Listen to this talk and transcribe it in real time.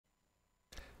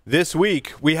This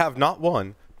week, we have not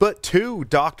one, but two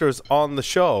doctors on the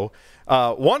show,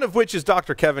 one of which is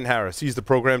Dr. Kevin Harris. He's the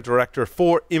Program Director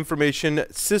for Information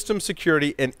System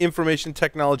Security and Information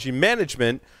Technology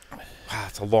Management.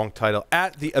 That's a long title.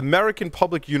 At the American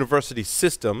Public University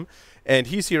System, and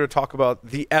he's here to talk about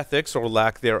the ethics, or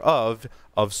lack thereof,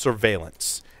 of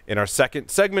surveillance. In our second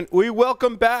segment, we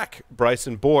welcome back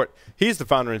Bryson Bort. He's the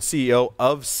founder and CEO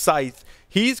of Scythe.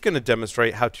 He's going to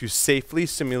demonstrate how to safely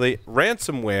simulate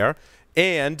ransomware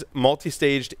and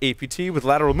multi-staged APT with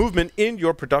lateral movement in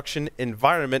your production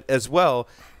environment, as well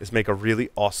as make a really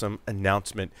awesome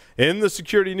announcement. In the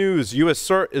security news, U.S.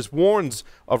 CERT warns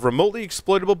of remotely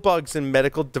exploitable bugs in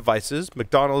medical devices.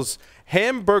 McDonald's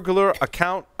Hamburglar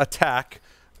account attack.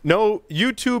 No,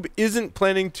 YouTube isn't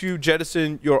planning to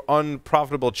jettison your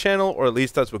unprofitable channel, or at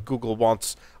least that's what Google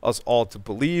wants us all to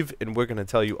believe, and we're going to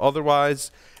tell you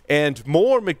otherwise. And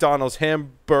more McDonald's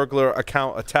Hamburglar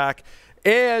account attack,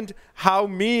 and how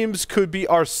memes could be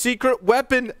our secret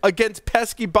weapon against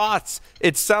pesky bots.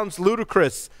 It sounds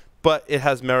ludicrous, but it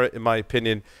has merit in my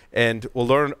opinion, and we'll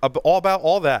learn all about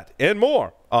all that and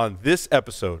more on this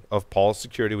episode of Paul's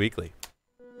Security Weekly.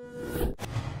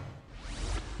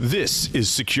 This is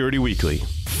Security Weekly,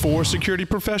 for security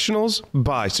professionals,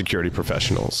 by security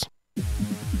professionals.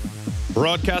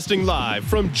 Broadcasting live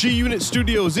from G-Unit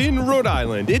Studios in Rhode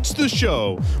Island, it's the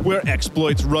show where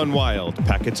exploits run wild,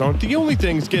 packets aren't the only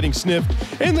things getting sniffed,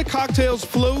 and the cocktails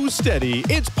flow steady.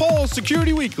 It's Paul's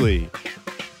Security Weekly.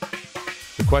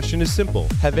 The question is simple.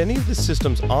 Have any of the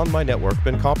systems on my network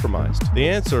been compromised? The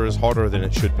answer is harder than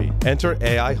it should be. Enter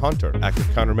AI Hunter. Active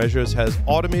Countermeasures has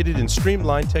automated and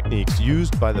streamlined techniques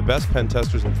used by the best pen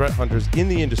testers and threat hunters in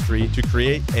the industry to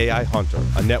create AI Hunter,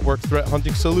 a network threat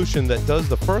hunting solution that does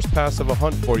the first pass of a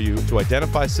hunt for you to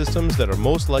identify systems that are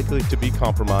most likely to be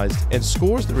compromised and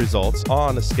scores the results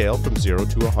on a scale from 0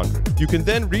 to 100. You can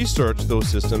then research those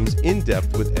systems in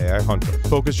depth with AI Hunter.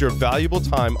 Focus your valuable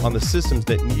time on the systems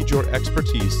that need your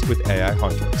expertise with AI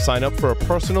Hunter. Sign up for a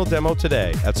personal demo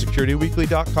today at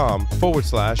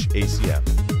securityweekly.com/ACM.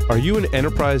 Are you an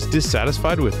enterprise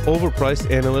dissatisfied with overpriced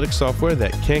analytics software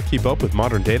that can't keep up with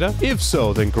modern data? If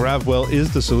so, then Gravwell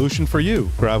is the solution for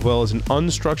you. Gravwell is an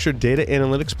unstructured data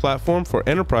analytics platform for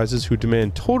enterprises who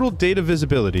demand total data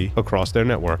visibility across their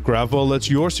network. Gravwell lets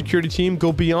your security team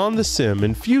go beyond the SIM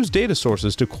and fuse data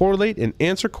sources to correlate and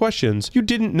answer questions you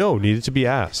didn't know needed to be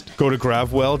asked. Go to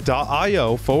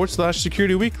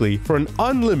gravwell.io/securityweekly for an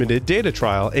unlimited data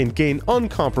trial and gain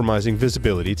uncompromising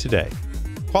visibility today.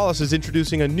 Qualys is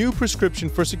introducing a new prescription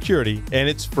for security, and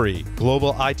it's free.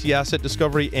 Global IT Asset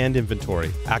Discovery and Inventory.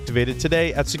 Activate it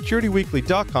today at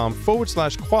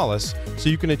securityweekly.com/Qualys so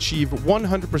you can achieve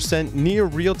 100% near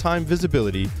real-time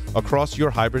visibility across your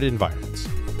hybrid environments.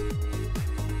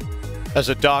 As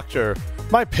a doctor,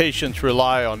 my patients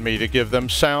rely on me to give them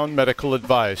sound medical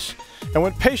advice. And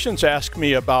when patients ask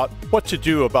me about what to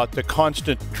do about the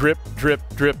constant drip, drip,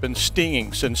 drip and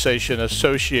stinging sensation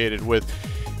associated with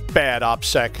bad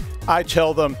OPSEC, I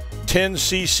tell them 10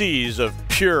 cc's of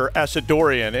pure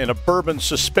acidorian in a bourbon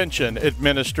suspension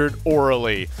administered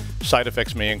orally. Side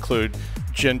effects may include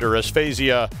gender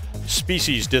asphasia,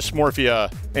 species dysmorphia,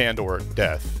 and/or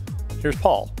death. Here's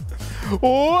Paul.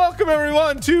 Welcome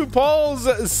everyone to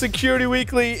Paul's Security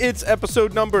Weekly. It's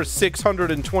episode number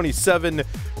 627,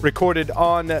 recorded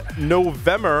on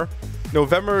November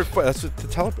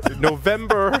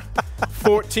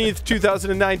 14th,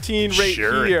 2019, right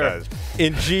here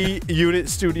in G-Unit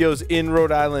Studios in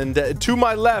Rhode Island. To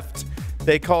my left,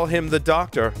 they call him the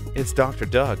Doctor. It's Dr.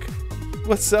 Doug.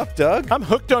 What's up, Doug? I'm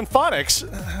hooked on phonics.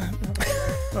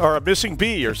 Or a missing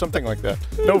bee or something like that.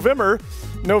 November.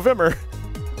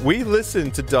 We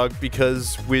listen to Doug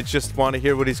because we just want to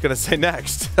hear what he's going to say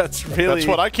next. That's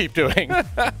what I keep doing.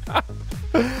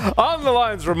 On the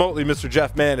lines remotely, Mr.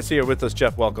 Jeff Mann is here with us.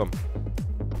 Jeff, welcome.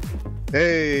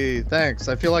 Hey, thanks.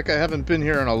 I feel like I haven't been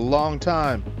here in a long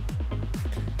time.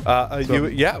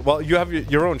 You have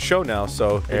your own show now,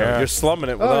 so you're slumming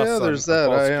it with us. Yeah, there's that.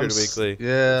 Paul's Security Weekly.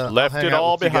 Yeah, left it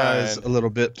all behind. A little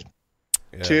bit.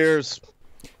 Yes.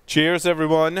 Cheers,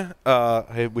 everyone.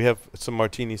 Hey, we have some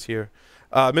martinis here.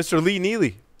 Mr. Lee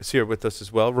Neely is here with us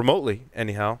as well, remotely,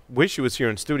 anyhow. Wish he was here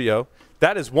in studio.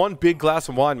 That is one big glass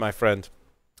of wine, my friend.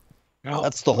 Well,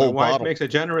 that's the whole bottle. bottle. Makes a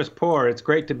generous pour. It's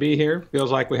great to be here.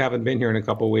 Feels like we haven't been here in a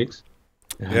couple of weeks.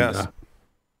 And, yes.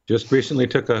 Just recently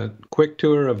took a quick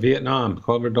tour of Vietnam,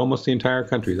 covered almost the entire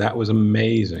country. That was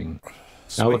amazing.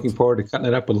 Sweet. Now looking forward to cutting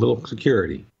it up with a little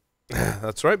security.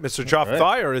 That's right. Mr. Joff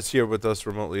Thayer is here with us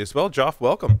remotely as well. Joff,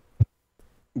 welcome.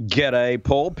 G'day,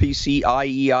 Paul.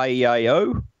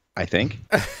 PCIEIEIO, I think.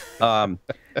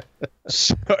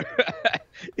 So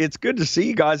It's good to see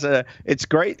you guys. It's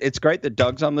great. It's great that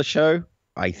Doug's on the show,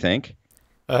 I think.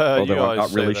 Although I'm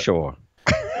not really sure.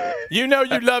 You know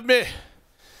you love me.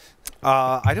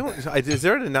 I don't. Is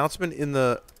there an announcement in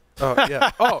the? Yeah.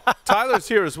 Oh, Tyler's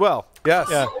here as well. Yes.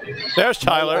 Yeah. There's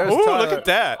Tyler. There's Ooh, Tyler. look at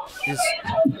that. He's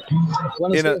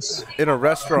in a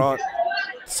restaurant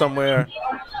somewhere.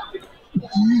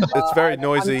 It's very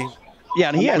noisy. Yeah,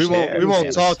 and he has we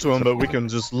won't talk to him, but we can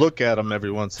just look at him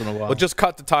every once in a while. We'll just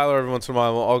cut to Tyler every once in a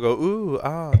while. We'll all go, ooh,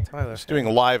 Tyler. He's doing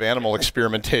live animal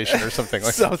experimentation or something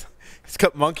like that. He's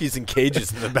got monkeys in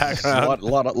cages in the background. A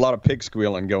lot of pig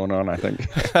squealing going on, I think.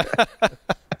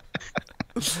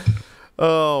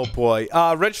 Oh, boy.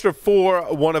 Register for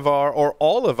one of our or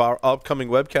all of our upcoming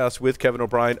webcasts with Kevin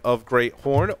O'Brien of Great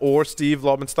Horn or Steve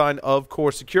Lobenstein of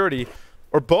Core Security,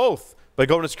 or both, by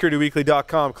going to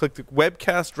securityweekly.com. Click the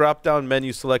webcast drop-down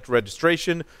menu, select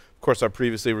registration. Of course, our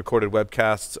previously recorded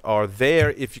webcasts are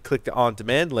there if you click the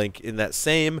on-demand link in that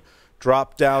same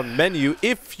drop-down menu.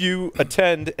 If you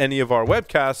attend any of our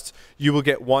webcasts, you will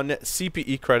get 1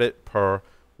 CPE credit per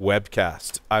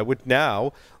webcast. I would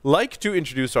now like to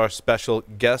introduce our special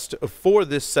guest for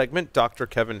this segment, Dr.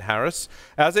 Kevin Harris.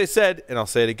 As I said, and I'll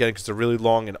say it again because it's a really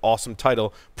long and awesome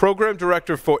title, Program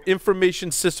Director for Information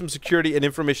System Security and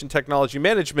Information Technology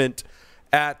Management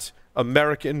at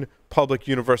American Public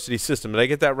University System. Did I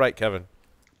get that right, Kevin?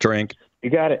 Drink. You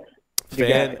got it. You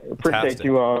got it. Appreciate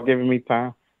you all giving me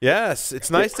time. Yes, it's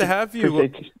nice to have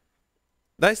you.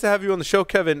 Nice to have you on the show,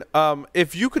 Kevin.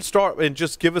 If you could start and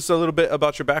just give us a little bit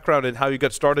about your background and how you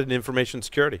got started in information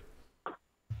security.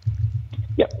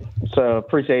 Yep. So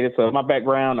appreciate it. So my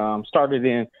background started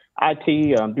in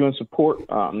IT, doing support,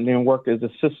 then worked as a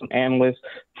system analyst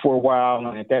for a while.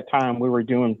 And at that time, we were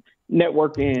doing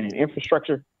networking and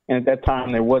infrastructure. And at that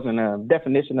time, there wasn't a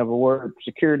definition of a word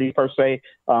security per se.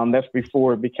 That's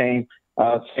before it became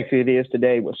sexy it is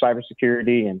today with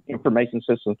cybersecurity and information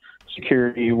system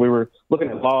security. We were looking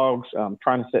at logs,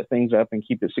 trying to set things up and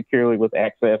keep it securely with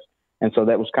access. And so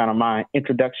that was kind of my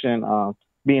introduction,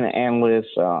 being an analyst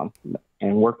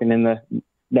and working in the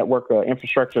network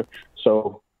infrastructure.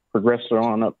 So progressed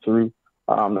on up through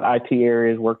the IT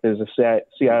areas, worked as a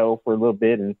CIO for a little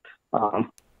bit, and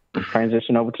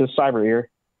transitioned over to the cyber area.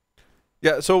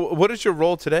 Yeah. So what is your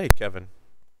role today, Kevin?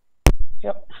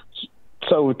 Yep.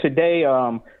 So today,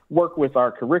 work with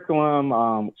our curriculum,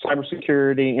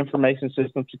 cybersecurity, information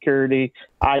system security,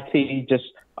 IT, just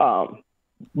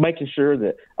making sure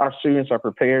that our students are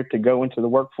prepared to go into the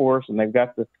workforce and they've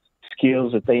got the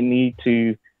skills that they need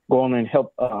to go on and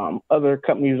help other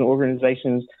companies and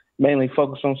organizations mainly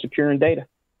focus on securing data.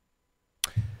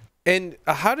 And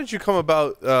how did you come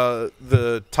about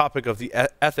the topic of the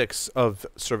ethics of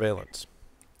surveillance?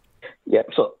 Yeah,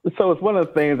 so it's one of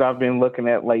the things I've been looking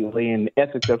at lately, in the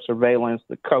ethics of surveillance,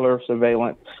 the color of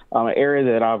surveillance. An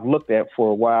area that I've looked at for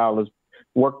a while is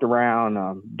worked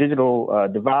around digital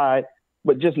divide,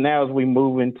 but just now as we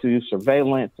move into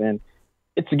surveillance, and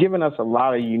it's given us a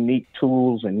lot of unique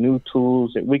tools and new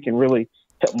tools that we can really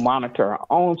help monitor our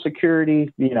own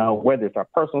security, you know, whether it's our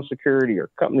personal security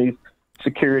or company's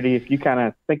security. If you kind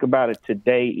of think about it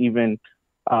today, even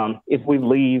if we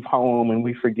leave home and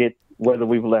we forget whether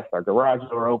we've left our garage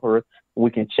door open,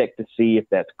 we can check to see if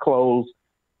that's closed.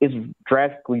 It's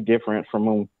drastically different from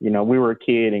when, you know, we were a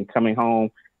kid and coming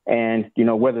home and, you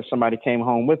know, whether somebody came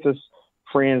home with us,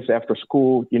 friends after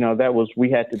school, you know, that was, we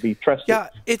had to be trusted. Yeah,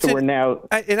 it's so we're now.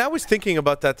 And I was thinking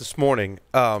about that this morning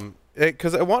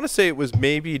because I want to say it was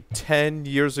maybe 10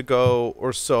 years ago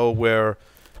or so where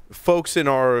folks in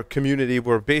our community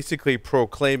were basically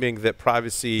proclaiming that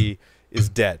privacy is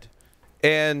dead.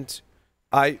 And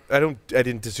I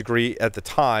didn't disagree at the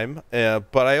time,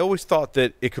 but I always thought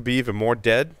that it could be even more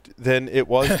dead than it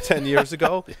was 10 years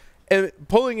ago. And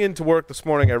pulling into work this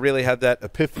morning, I really had that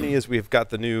epiphany as we've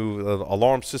got the new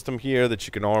alarm system here that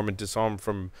you can arm and disarm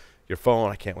from your phone.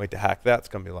 I can't wait to hack that. It's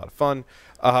going to be a lot of fun.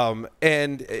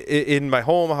 And in my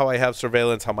home, how I have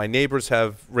surveillance, how my neighbors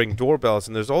have Ring doorbells,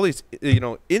 and there's all these, you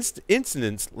know,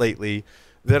 incidents lately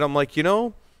that I'm like, you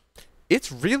know,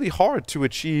 it's really hard to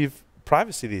achieve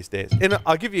privacy these days. And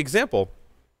I'll give you an example.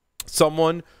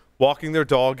 Someone walking their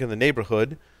dog in the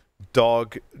neighborhood,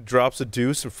 dog drops a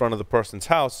deuce in front of the person's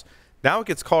house. Now it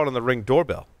gets caught on the Ring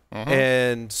doorbell.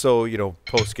 And so, you know,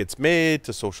 post gets made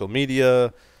to social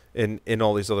media and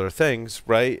all these other things,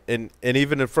 right? And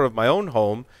even in front of my own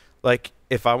home, like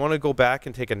if I want to go back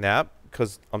and take a nap,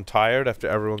 because I'm tired after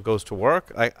everyone goes to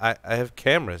work, I have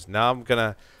cameras. Now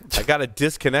I got to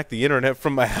disconnect the internet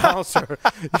from my house, or,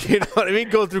 you know what I mean?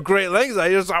 Go through great lengths.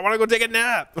 I want to go take a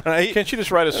nap, right? Can't you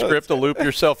just write a script to loop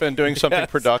yourself in doing something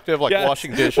productive, like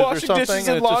washing dishes or something? Dishes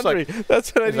and laundry. Like,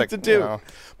 that's what I need to do. You know.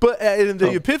 But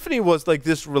the epiphany was like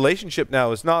this relationship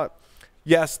now is not,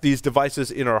 yes, these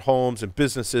devices in our homes and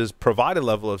businesses provide a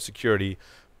level of security,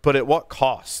 but at what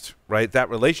cost, right? That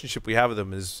relationship we have with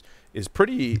them is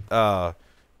pretty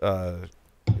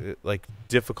like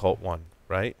difficult one,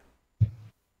 right?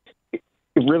 It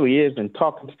really is. And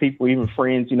talking to people, even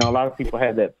friends, you know, a lot of people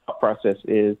have that thought process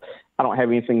is, I don't have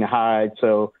anything to hide,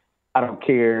 so I don't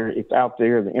care. It's out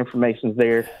there. The information's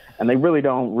there. And they really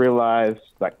don't realize,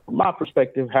 like, from my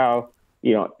perspective, how,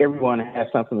 you know, everyone has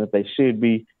something that they should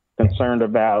be concerned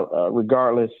about,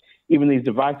 regardless. Even these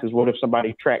devices, what if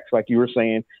somebody tracks, like you were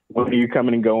saying, when are you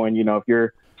coming and going? You know, if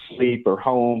you're asleep or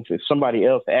home, if somebody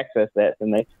else access that,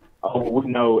 then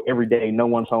we know every day no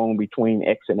one's home between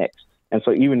X and X. And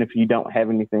so even if you don't have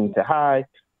anything to hide,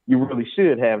 you really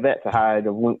should have that to hide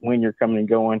of when you're coming and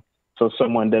going, so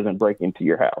someone doesn't break into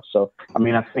your house. So, I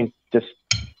mean, I think just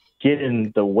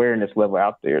getting the awareness level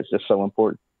out there is just so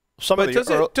important. But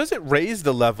does it raise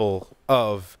the level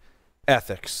of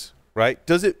ethics, right?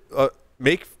 Does it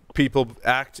make people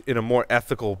act in a more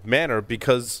ethical manner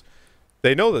because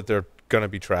they know that they're going to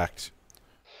be tracked?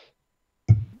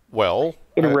 Well,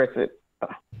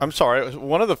 I'm sorry.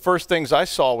 One of the first things I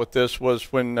saw with this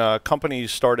was when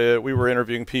companies started, we were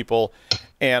interviewing people,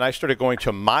 and I started going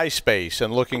to MySpace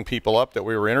and looking people up that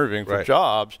we were interviewing for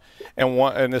jobs.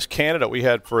 And this candidate we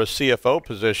had for a CFO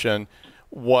position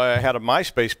had a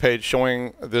MySpace page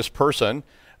showing this person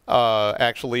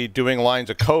actually doing lines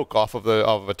of coke off of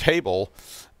a table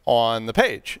on the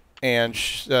page. And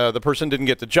the person didn't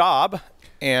get the job.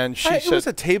 And she said, it was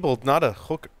a table, not a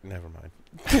hook. Never mind.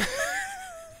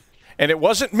 And it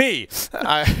wasn't me.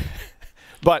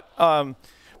 But I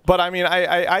mean,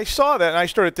 I saw that, and I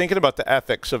started thinking about the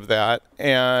ethics of that.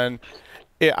 And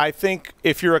I think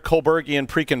if you're a Kohlbergian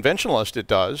pre-conventionalist, it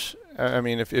does. I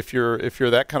mean, if you're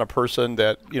that kind of person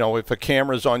that, you know, if a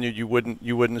camera's on you, you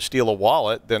wouldn't steal a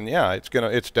wallet, then yeah, it's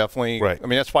definitely right. I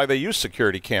mean, that's why they use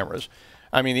security cameras.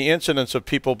 I mean, the incidence of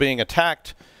people being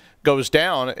attacked goes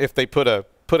down if they put a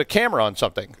camera on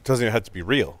something. It doesn't even have to be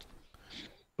real.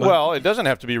 Well, it doesn't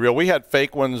have to be real. We had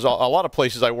fake ones. A lot of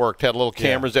places I worked had little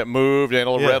cameras that moved and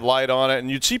a little red light on it, and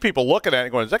you'd see people looking at it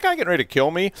going, is that guy getting ready to kill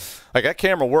me? Like, that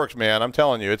camera works, man. I'm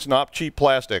telling you. It's not cheap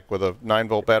plastic with a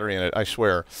 9-volt battery in it, I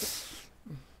swear.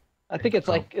 I think it's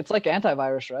like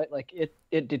antivirus, right? Like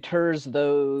it deters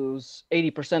those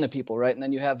 80% of people, right? And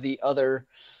then you have the other,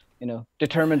 you know,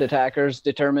 determined attackers,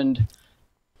 determined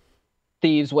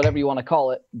thieves, whatever you want to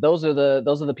call it. Those are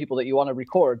the people that you want to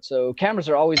record. So cameras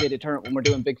are always a deterrent when we're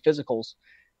doing big physicals,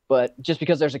 but just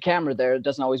because there's a camera there, it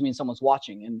doesn't always mean someone's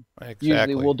watching. And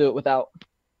usually we'll do it without.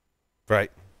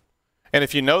 Right. And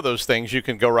if you know those things, you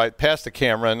can go right past the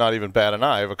camera and not even bat an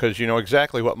eye because you know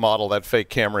exactly what model that fake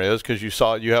camera is because you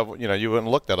wouldn't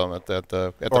looked at them at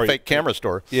the fake camera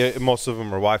store. Yeah, most of them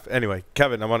are Wi-Fi. Anyway,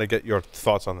 Kevin, I want to get your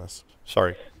thoughts on this.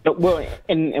 Sorry. Well,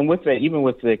 and with that, even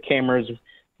with the cameras,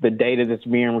 the data that's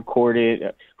being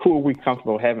recorded, who are we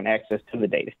comfortable having access to the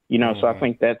data? You know, so I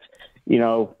think that's, you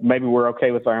know, maybe we're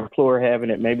okay with our employer having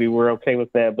it. Maybe we're okay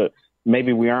with that, but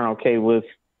maybe we aren't okay with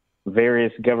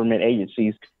various government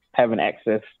agencies having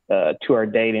access to our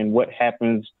data. And what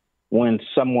happens when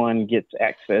someone gets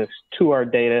access to our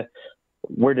data?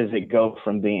 Where does it go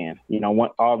from then? You know,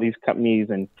 what all these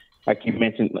companies and, like you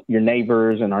mentioned, your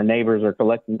neighbors and our neighbors are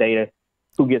collecting data.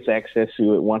 Who gets access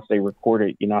to it once they record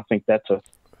it? You know, I think that's a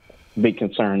big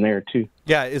concern there too.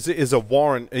 Yeah, is a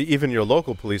warrant, even your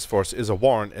local police force, is a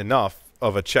warrant enough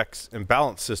of a checks and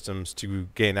balance systems to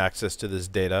gain access to this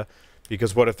data?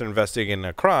 Because what if they're investigating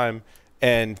a crime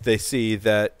and they see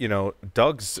that, you know,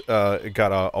 Doug's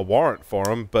got a warrant for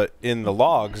him, but in the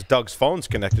logs, Doug's phone's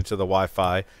connected to the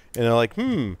Wi-Fi, and they're like,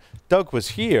 Doug was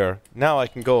here. Now I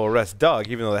can go arrest Doug,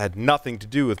 even though that had nothing to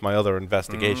do with my other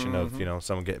investigation of, you know,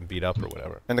 someone getting beat up or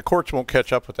whatever. And the courts won't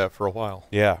catch up with that for a while.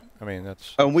 Yeah. I mean,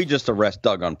 that's... And we just arrest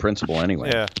Doug on principle anyway.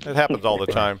 Yeah, it happens all the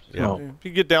time. Yeah.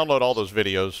 You can download all those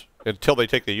videos until they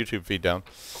take the YouTube feed down.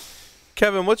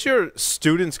 Kevin, what's your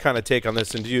students' kind of take on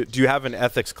this, and do you have an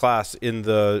ethics class in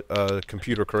the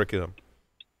computer curriculum?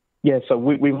 Yeah, so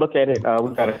we look at it.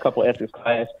 We've got a couple of ethics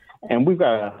class, and we've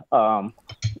got a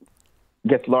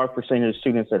large percentage of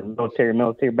students that are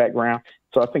military background.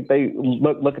 So I think they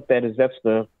look at that as that's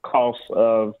the cost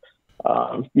of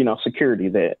you know, security,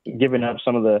 that giving up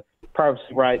some of the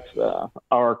privacy rights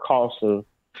are costs of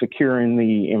securing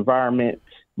the environment,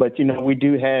 But we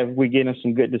get in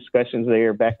some good discussions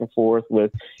there, back and forth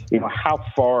with, how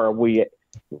far are we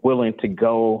willing to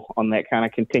go on that kind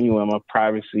of continuum of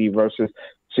privacy versus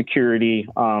security?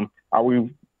 Are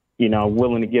we,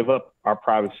 willing to give up our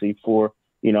privacy for,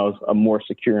 a more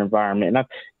secure environment?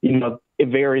 And it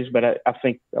varies, but I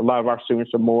think a lot of our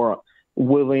students are more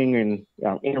willing and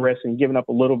interested in giving up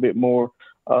a little bit more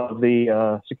of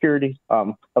the security,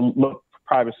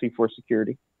 privacy for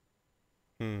security.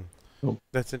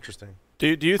 That's interesting.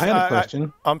 Do you? I had a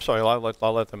question. I'm sorry.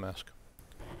 I'll let them ask.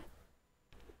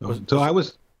 So I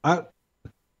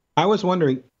was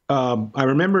wondering. I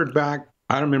remembered back.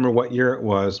 I don't remember what year it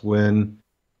was when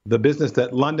the business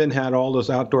that London had all those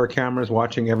outdoor cameras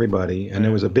watching everybody, and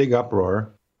there was a big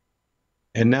uproar.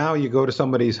 And now you go to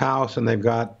somebody's house and they've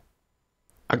got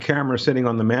a camera sitting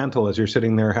on the mantle as you're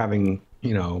sitting there having,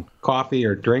 coffee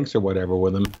or drinks or whatever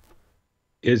with them.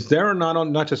 Is there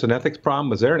not just an ethics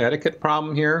problem? Is there an etiquette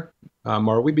problem here?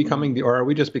 Are we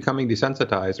just becoming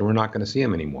desensitized and we're not going to see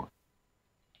them anymore?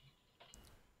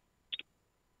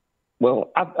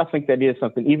 Well, I think that is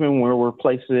something. Even where we're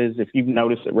places, if you've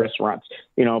noticed at restaurants,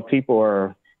 people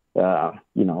are,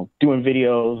 doing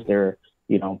videos. They're,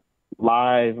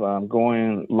 live,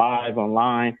 going live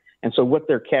online. And so what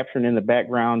they're capturing in the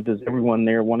background, does everyone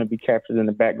there want to be captured in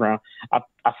the background? I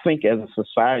think as a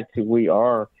society, we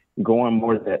are going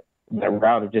more that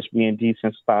route of just being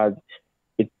desensitized.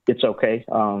 It's okay.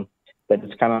 But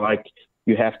it's kind of like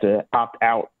you have to opt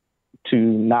out to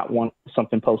not want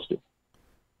something posted.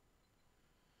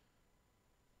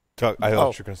 I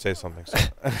thought you were going to say something.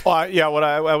 Well, yeah,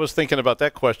 I was thinking about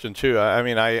that question too.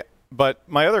 But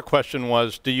my other question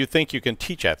was, do you think you can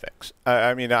teach ethics?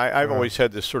 I've always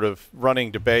had this sort of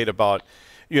running debate about,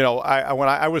 when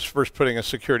I was first putting a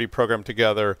security program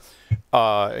together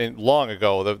long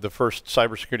ago, the first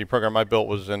cybersecurity program I built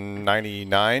was in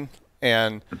 '99,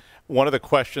 and one of the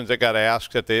questions that got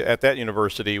asked at that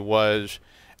university was,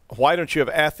 why don't you have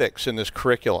ethics in this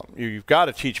curriculum? You've got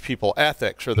to teach people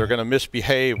ethics or they're going to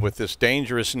misbehave with this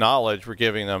dangerous knowledge we're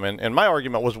giving them. And my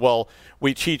argument was, well,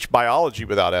 we teach biology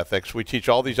without ethics. We teach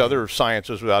all these other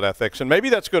sciences without ethics. And maybe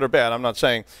that's good or bad, I'm not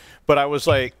saying. But I was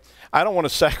like, I don't want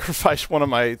to sacrifice one of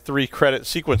my 3 credit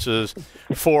sequences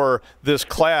for this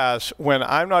class when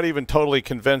I'm not even totally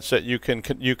convinced that you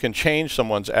can change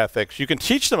someone's ethics. You can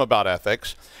teach them about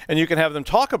ethics and you can have them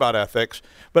talk about ethics,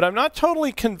 but I'm not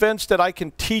totally convinced that I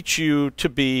can teach you to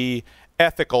be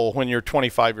ethical when you're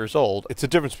 25 years old. It's a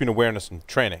difference between awareness and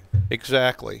training.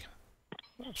 Exactly.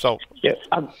 So yeah,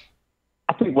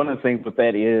 I think one of the things with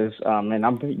that is, and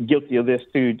I'm guilty of this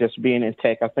too, just being in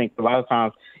tech, I think a lot of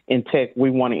times in tech,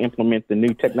 we want to implement the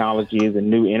new technologies and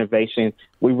new innovation.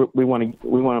 We want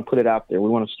to put it out there. We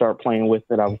want to start playing with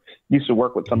it. I used to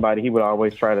work with somebody. He would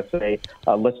always try to say,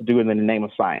 let's do it in the name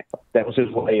of science. That was his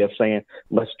way of saying,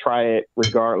 let's try it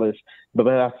regardless. But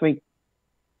I think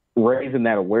raising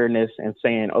that awareness and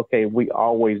saying, okay, we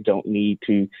always don't need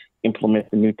to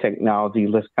implement the new technology.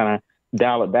 Let's kind of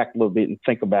dial it back a little bit and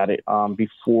think about it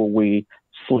before we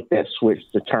flip that switch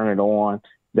to turn it on.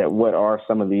 That what are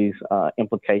some of these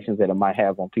implications that it might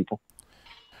have on people.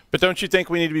 But don't you think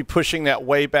we need to be pushing that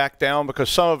way back down?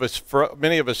 Because for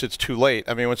many of us, it's too late.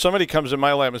 I mean, when somebody comes in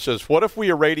my lab and says, what if we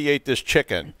irradiate this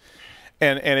chicken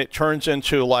and it turns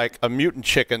into like a mutant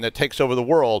chicken that takes over the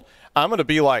world, I'm going to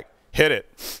be like, hit it.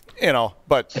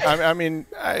 But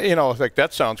like that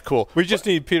sounds cool. We just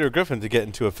need Peter Griffin to get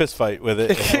into a fist fight with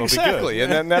it. Exactly,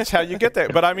 and then that's how you get there.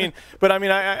 But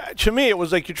to me, it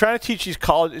was like you're trying to teach these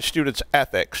college students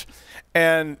ethics,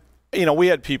 and we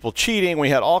had people cheating. We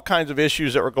had all kinds of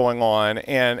issues that were going on,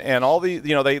 and all the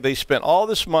they spent all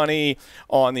this money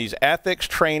on these ethics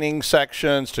training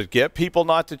sections to get people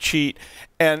not to cheat.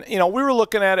 And we were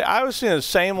looking at it. I was seeing the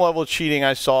same level of cheating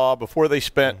I saw before they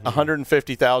spent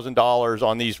 $150,000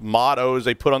 on these mottos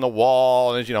they put on the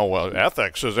wall. And well,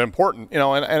 ethics is important. And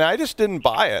I just didn't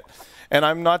buy it, and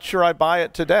I'm not sure I buy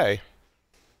it today.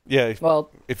 Yeah.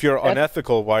 If you're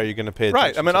unethical, why are you going to pay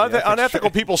attention? Right. I mean,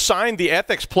 unethical people signed the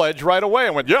ethics pledge right away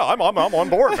and went, "Yeah, I'm on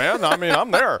board, man. I mean,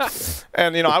 I'm there."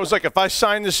 And I was like, "If I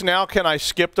sign this now, can I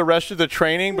skip the rest of the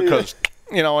training?" Because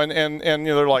and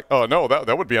they're like, "Oh no,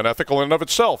 that would be unethical in and of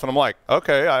itself." And I'm like,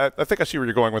 "Okay, I think I see where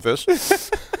you're going with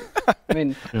this." I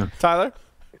mean, Tyler,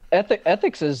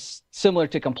 ethics is similar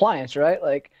to compliance, right?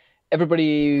 Like,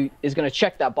 everybody is going to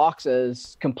check that box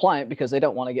as compliant because they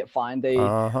don't want to get fined. They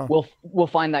will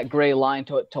find that gray line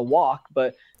to walk,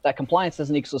 but that compliance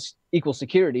doesn't equal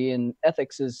security, and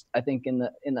ethics is, I think, in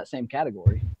that same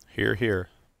category. Here.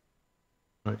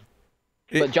 Right.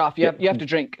 But Joff, you have to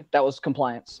drink. That was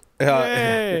compliance.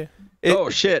 Oh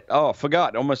shit! Oh,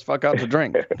 forgot. Almost forgot to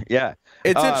drink. Yeah.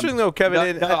 It's interesting though,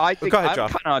 Kevin. I think go ahead, I'm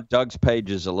Joff. kind of on Doug's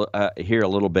pages here a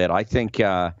little bit. I think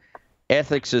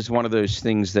ethics is one of those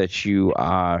things that you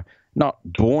are not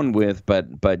born with,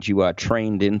 but you are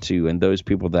trained into, and those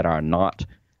people that are not,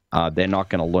 they're not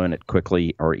going to learn it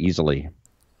quickly or easily.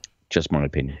 Just my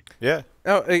opinion. Yeah.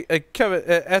 Oh, Kevin,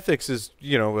 ethics is,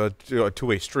 a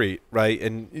two-way street, right?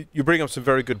 And you bring up some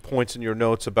very good points in your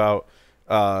notes about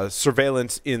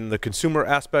surveillance in the consumer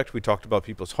aspect. We talked about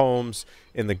people's homes.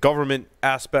 In the government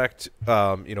aspect,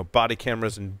 body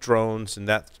cameras and drones and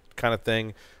that kind of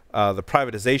thing. The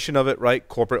privatization of it, right?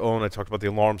 Corporate owned. I talked about the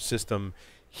alarm system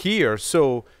here.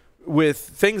 So with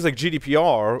things like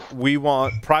GDPR, we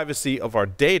want privacy of our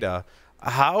data.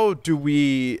 How do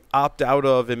we opt out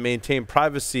of and maintain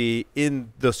privacy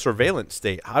in the surveillance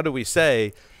state? How do we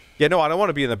say, I don't want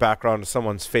to be in the background of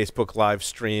someone's Facebook live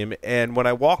stream, and when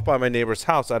I walk by my neighbor's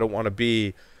house, I don't want to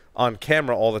be on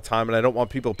camera all the time, and I don't want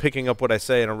people picking up what I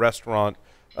say in a restaurant,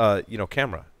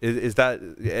 camera. Is that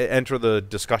enter the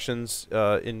discussions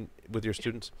with your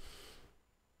students?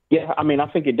 Yeah, I mean, I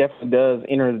think it definitely does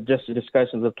enter just the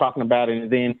discussions of talking about it,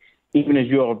 and then even as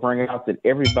you all bring out that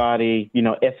everybody,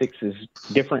 ethics is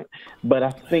different, but I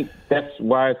think that's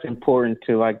why it's important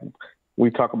to, we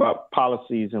talk about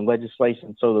policies and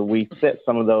legislation so that we set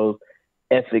some of those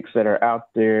ethics that are out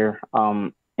there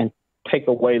and take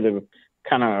away the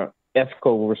kind of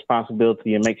ethical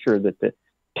responsibility and make sure that the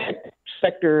tech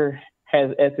sector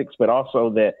has ethics, but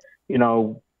also that,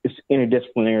 it's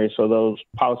interdisciplinary. So those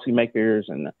policymakers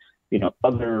and,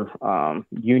 other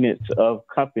units of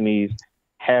companies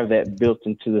have that built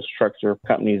into the structure of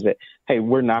companies that, hey,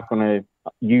 we're not going to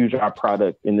use our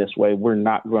product in this way. We're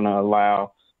not going to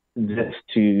allow this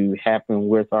to happen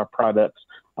with our products.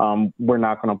 We're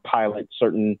not going to pilot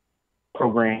certain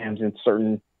programs and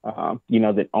certain,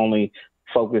 that only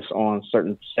focus on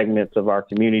certain segments of our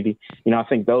community. I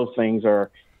think those things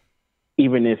are,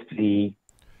 even if the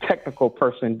technical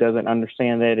person doesn't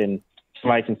understand that and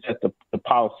somebody can set the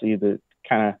policy that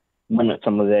kind of limit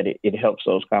some of that, it helps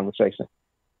those conversations.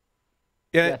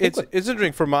 Yeah, it's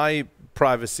interesting for my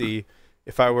privacy.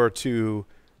 If I were to,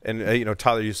 and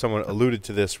Tyler, someone alluded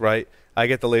to this, right? I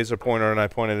get the laser pointer and I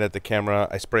point it at the camera.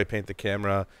 I spray paint the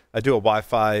camera. I do a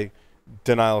Wi-Fi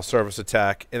denial of service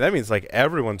attack, and that means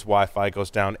everyone's Wi-Fi goes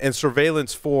down, and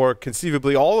surveillance for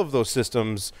conceivably all of those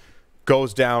systems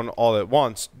goes down all at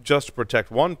once just to protect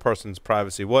one person's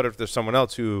privacy. What if there's someone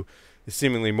else who is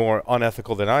seemingly more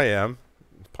unethical than I am,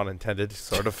 pun intended,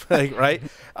 sort of, right?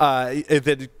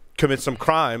 That commit some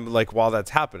crime while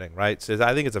that's happening, right? So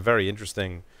I think it's a very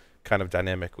interesting kind of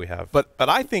dynamic we have. But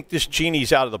I think this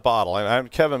genie's out of the bottle.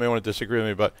 Kevin may want to disagree with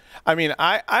me, but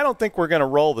I don't think we're going to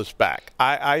roll this back.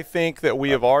 I think that we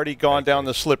have already gone down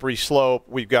the slippery slope.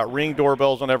 We've got Ring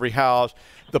doorbells on every house.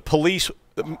 The police,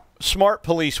 smart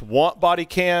police, want body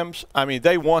cams.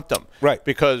 They want them, right?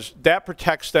 Because that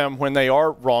protects them when they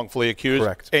are wrongfully accused.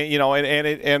 Correct. And,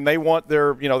 and they want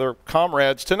their their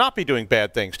comrades to not be doing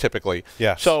bad things typically.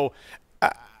 Yeah. So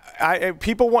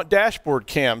people want dashboard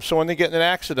cams, so when they get in an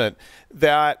accident,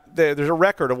 that there's a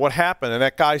record of what happened, and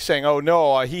that guy saying, "Oh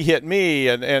no, he hit me,"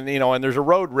 and there's a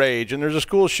road rage, and there's a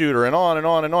school shooter, and on and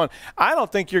on and on. I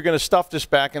don't think you're going to stuff this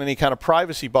back in any kind of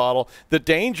privacy bottle. The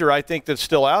danger, I think, that's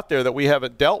still out there that we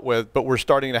haven't dealt with, but we're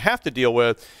starting to have to deal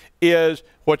with, is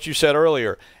what you said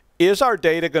earlier. Is our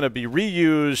data going to be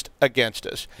reused against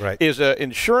us? Right. Is an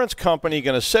insurance company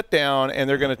going to sit down and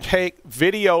they're going to take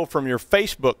video from your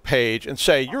Facebook page and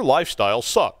say, your lifestyle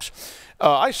sucks?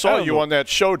 I saw you on that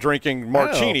show drinking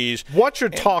martinis. What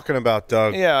you're talking about,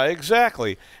 Doug. Yeah,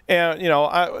 exactly. And,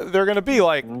 they're going to be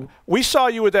like, we saw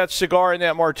you with that cigar and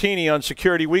that martini on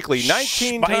Security Weekly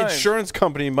 19 times. My insurance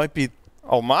company might be...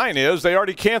 Oh, mine is. They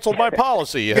already canceled my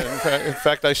policy. In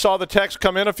fact, I saw the text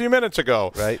come in a few minutes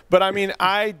ago. Right. But,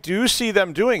 I do see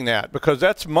them doing that because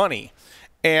that's money.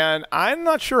 And I'm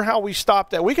not sure how we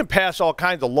stop that. We can pass all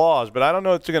kinds of laws, but I don't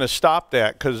know if they're going to stop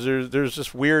that because there's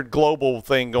this weird global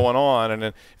thing going on. And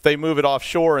if they move it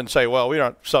offshore and say, well, we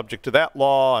aren't subject to that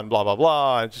law and blah, blah,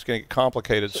 blah, it's just going to get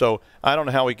complicated. So I don't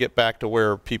know how we get back to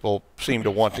where people seem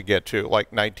to want to get to,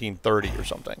 like 1930 or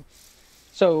something.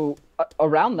 So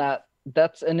around that,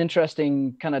 that's an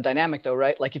interesting kind of dynamic though,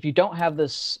 right? If you don't have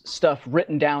this stuff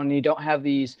written down and you don't have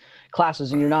these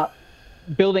classes and you're not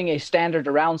building a standard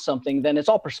around something, then it's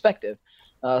all perspective.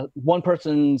 One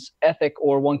person's ethic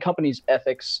or one company's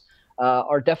ethics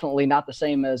are definitely not the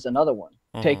same as another one.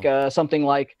 Mm-hmm. Take something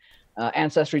like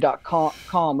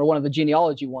Ancestry.com or one of the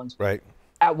genealogy ones. Right.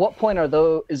 at what point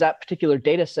is that particular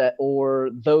data set or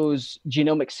those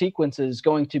genomic sequences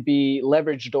going to be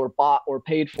leveraged or bought or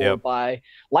paid for by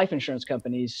life insurance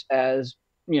companies as,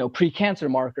 pre-cancer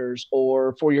markers,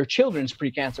 or for your children's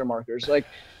pre-cancer markers? Like,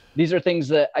 these are things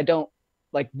that I don't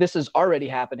like. This is already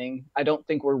happening. I don't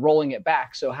think we're rolling it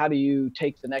back. So how do you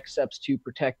take the next steps to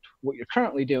protect what you're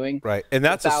currently doing? Right. And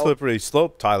that's a slippery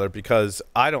slope, Tyler, because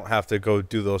I don't have to go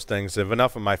do those things. If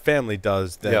enough of my family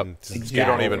does, then you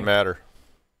don't even matter.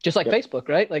 Just like Facebook,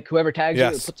 right? Like, whoever tags you,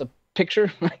 puts a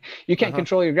picture, you can't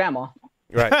control your grandma.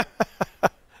 Right.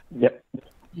 Yep.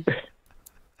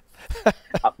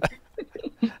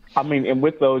 I mean, and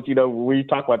with those, when we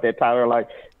talk about that, Tyler, like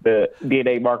the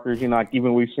DNA markers, like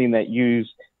even we've seen that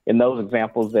used in those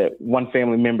examples, that one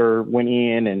family member went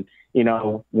in and,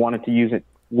 wanted to use it,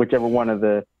 whichever one of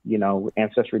the,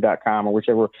 Ancestry.com or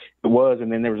whichever it was. And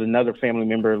then there was another family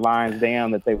member lines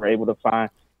down that they were able to find.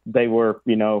 They were,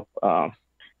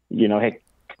 had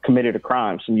committed a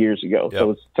crime some years ago. Yep.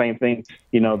 So it's the same thing.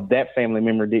 That family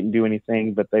member didn't do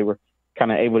anything, but they were kind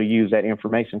of able to use that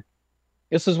information.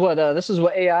 This is what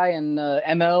AI and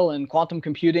ML and quantum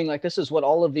computing, like, this is what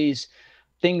all of these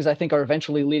things I think are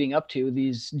eventually leading up to.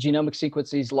 These genomic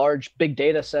sequences, these large big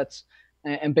data sets,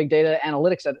 and big data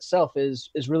analytics at itself is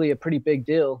really a pretty big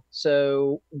deal.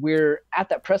 So we're at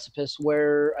that precipice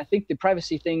where I think the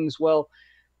privacy things, well,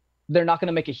 they're not going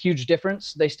to make a huge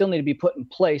difference. They still need to be put in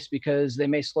place because they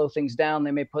may slow things down.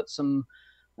 They may put some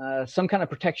kind of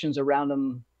protections around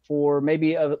them for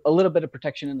maybe a little bit of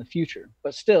protection in the future.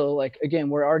 But still, like, again,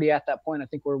 we're already at that point. I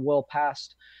think we're well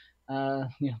past,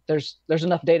 there's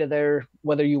enough data there,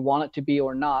 whether you want it to be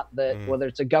or not, that whether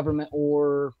it's a government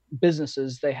or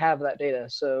businesses, they have that data.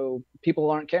 So people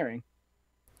aren't caring.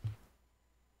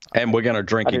 And we're going to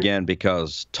drink again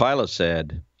because Tyler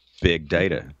said big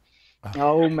data.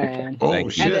 Oh, man.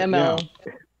 Thank you. And ML.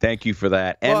 Yeah. Thank you for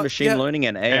that. And machine learning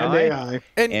and AI.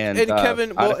 And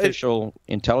Kevin, artificial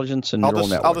intelligence and neural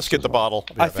networks. I'll just get the bottle.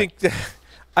 I think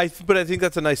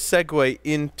that's a nice segue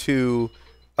into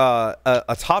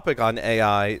a topic on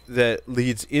AI that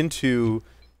leads into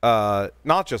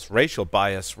not just racial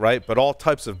bias, right, but all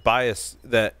types of bias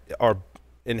that are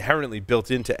inherently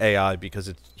built into AI because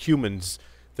it's humans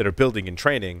that are building and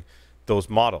training those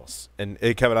models. And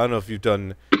Kevin, I don't know if you've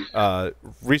done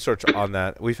research on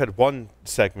that. We've had one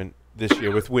segment this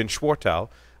year with Wynn Schwartau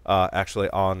actually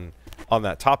on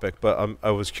that topic, but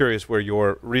I was curious where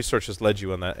your research has led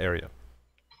you in that area.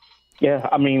 Yeah,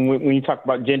 I mean, when you talk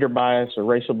about gender bias or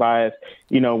racial bias,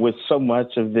 with so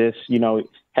much of this,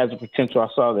 has a potential. I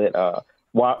saw that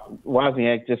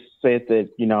Wozniak just said that,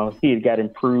 he had got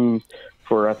improved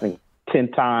for, I think,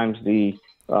 10 times the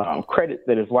credit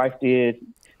that his wife did,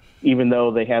 even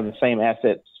though they have the same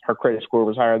assets. Her credit score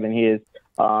was higher than his.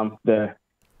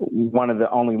 One of the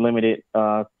only limited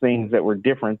things that were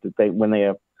different that when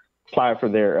they applied for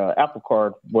their Apple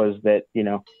Card was that, he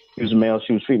was a male,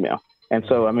 she was female. And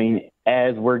so, I mean,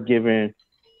 as we're giving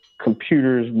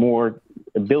computers more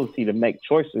ability to make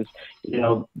choices,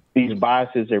 these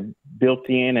biases are built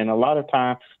in. And a lot of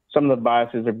times, some of the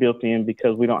biases are built in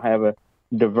because we don't have a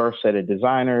diverse set of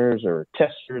designers or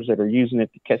testers that are using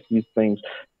it to catch these things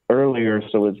earlier.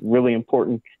 So it's really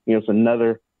important. It's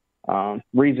another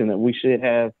reason that we should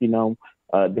have,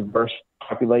 a diverse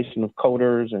population of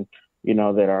coders, and,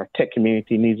 that our tech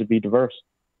community needs to be diverse.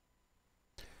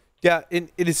 Yeah, and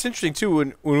it's interesting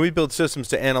too when we build systems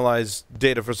to analyze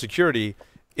data for security,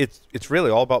 it's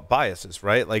really all about biases,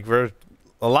 right? Like, we're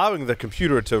allowing the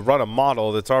computer to run a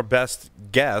model that's our best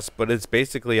guess, but it's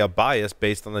basically a bias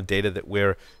based on the data that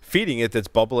we're feeding it that's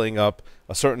bubbling up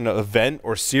a certain event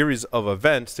or series of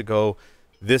events to go,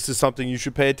 this is something you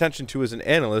should pay attention to as an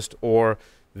analyst, or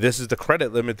this is the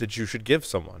credit limit that you should give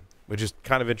someone, which is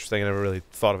kind of interesting. I never really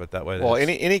thought of it that way. Well,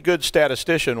 any good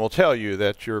statistician will tell you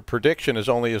that your prediction is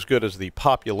only as good as the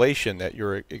population that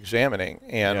you're examining.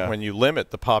 And when you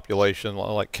limit the population,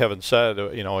 like Kevin said,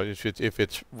 if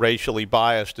it's racially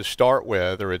biased to start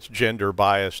with, or it's gender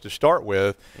biased to start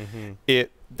with,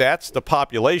 that's the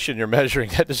population you're measuring.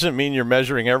 That doesn't mean you're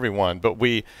measuring everyone, but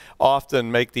we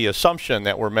often make the assumption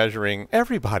that we're measuring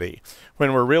everybody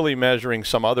when we're really measuring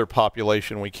some other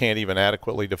population we can't even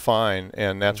adequately define.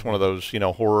 And that's one of those,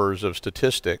 horrors of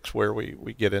statistics where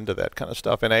we get into that kind of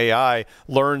stuff. And AI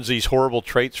learns these horrible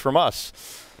traits from us.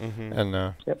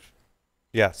 And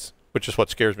yes, which is what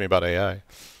scares me about AI.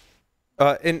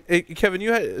 And Kevin,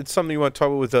 you had something you want to talk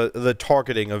about with the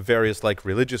targeting of various, like,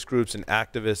 religious groups and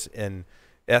activists and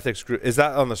ethics group. Is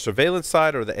that on the surveillance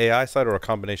side or the AI side, or a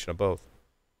combination of both?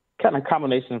 Kind of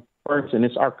combination first, and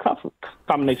it's our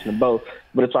combination of both,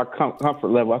 but it's our comfort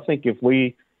level. I think if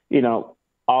we,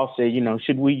 all said,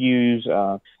 should we use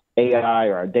AI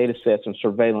or our data sets and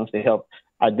surveillance to help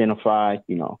identify,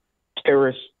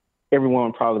 terrorists? Everyone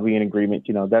would probably be in agreement.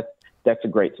 That's a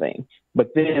great thing.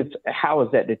 But then how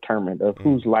is that determined of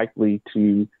who's likely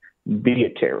to be a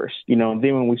terrorist? Then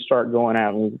when we start going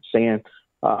out and saying,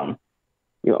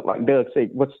 like Doug said,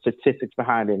 what's statistics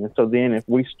behind it? And so then if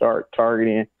we start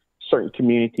targeting certain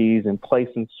communities and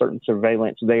placing certain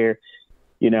surveillance there,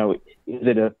 is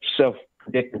it a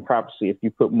self-predicting prophecy? If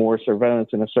you put more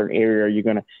surveillance in a certain area, you're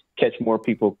going to catch more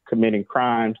people committing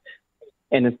crimes.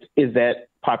 And is that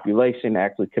population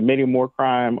actually committing more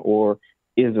crime, or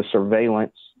is the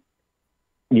surveillance,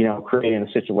 creating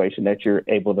a situation that you're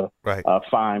able to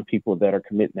find people that are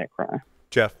committing that crime?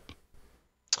 Jeff?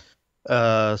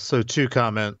 So 2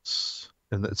 comments,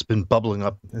 and it's been bubbling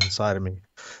up inside of me.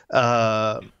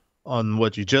 On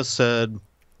what you just said,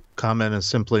 comment is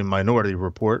simply Minority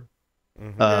Report.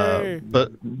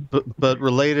 But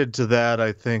related to that,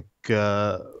 I think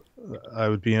I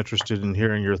would be interested in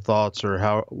hearing your thoughts,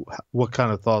 or what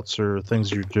kind of thoughts or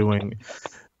things you're doing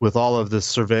with all of this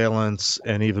surveillance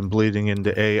and even bleeding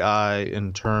into AI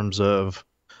in terms of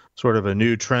sort of a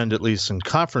new trend, at least in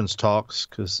conference talks,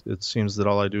 because it seems that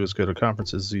all I do is go to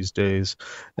conferences these days,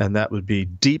 and that would be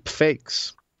deep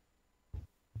fakes.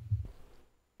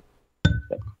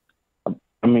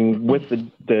 I mean, with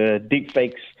the deep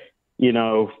fakes,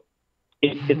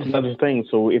 it's another thing.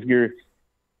 So if you're,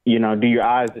 do your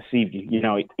eyes deceive you?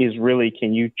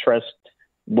 Can you trust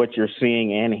what you're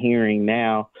seeing and hearing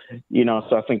now?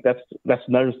 So I think that's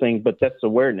another thing, but that's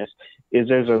awareness.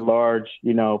 There's a large,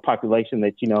 population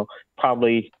that,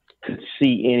 probably could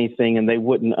see anything and they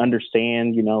wouldn't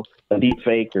understand, a deep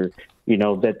fake, or,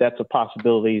 that's a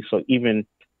possibility. So even,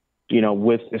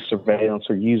 with the surveillance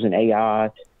or using AI,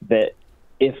 that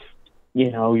if,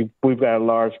 we've got a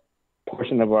large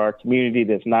portion of our community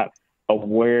that's not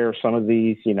aware of some of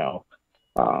these,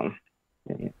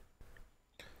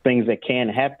 things that can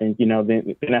happen,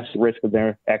 then that's the risk of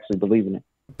their actually believing it.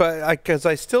 But because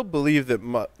I still believe that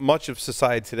much of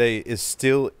society today is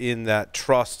still in that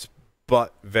trust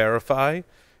but verify.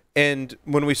 And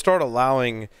when we start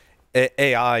allowing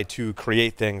AI to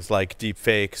create things like deep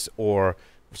fakes, or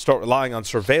start relying on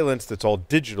surveillance that's all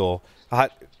digital,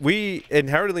 we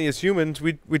inherently as humans,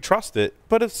 we trust it.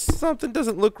 But if something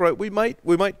doesn't look right, we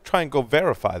might try and go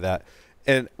verify that.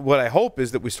 And what I hope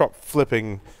is that we start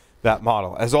flipping that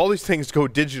model. As all these things go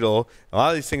digital, a lot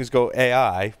of these things go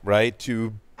AI, right,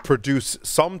 to produce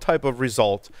some type of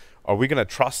result. Are we going to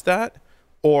trust that,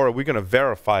 or are we going to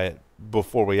verify it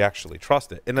before we actually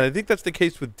trust it? And I think that's the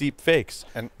case with deep fakes.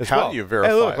 And how do you verify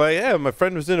Hey, look, it? my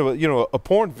friend was in a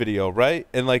porn video, right?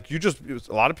 And a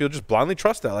lot of people just blindly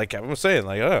trust that. Like Kevin was saying,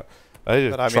 I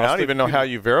don't even know how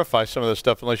you verify some of this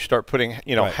stuff unless you start putting,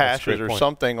 hashes or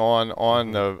something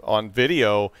on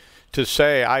video to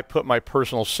say I put my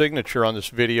personal signature on this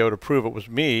video to prove it was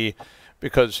me,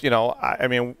 because you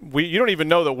don't even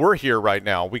know that we're here right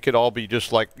now. We could all be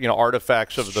just like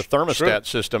artifacts of the thermostat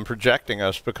system projecting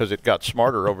us because it got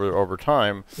smarter over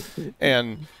time,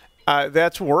 and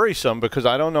that's worrisome because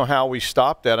I don't know how we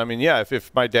stop that. I mean,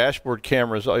 if my dashboard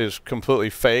camera is completely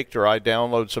faked, or I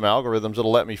download some algorithms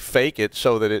that'll let me fake it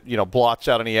so that it blots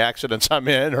out any accidents I'm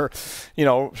in, or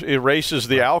erases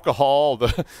the alcohol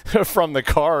from the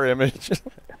car image.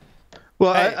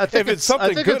 Well, I think if it's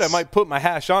something good, I might put my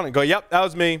hash on it and go, "Yep, that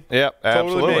was me." Yep, totally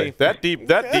absolutely. Me.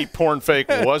 That deep porn fake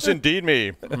was indeed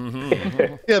me.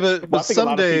 Mm-hmm. Yeah, but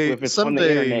someday, on the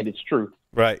internet, it's true.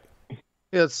 Right.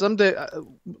 Yeah, someday,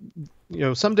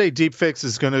 someday deep fakes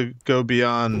is going to go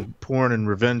beyond porn and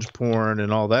revenge porn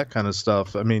and all that kind of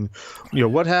stuff. I mean,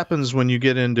 what happens when you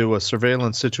get into a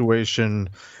surveillance situation,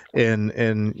 and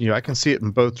I can see it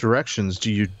in both directions.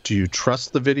 Do you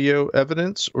trust the video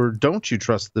evidence, or don't you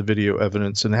trust the video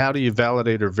evidence? And how do you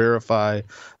validate or verify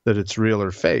that it's real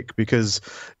or fake? Because,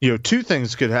 2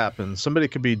 things could happen. Somebody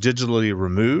could be digitally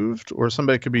removed, or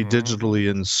somebody could be digitally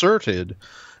inserted.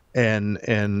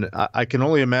 And I can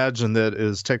only imagine that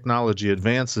as technology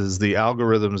advances, the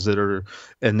algorithms that are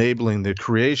enabling the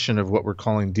creation of what we're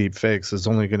calling deep fakes is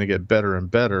only going to get better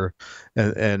and better.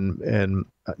 And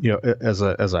as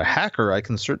a hacker, I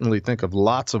can certainly think of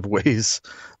lots of ways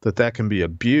that can be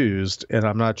abused, and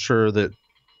I'm not sure that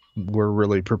we're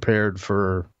really prepared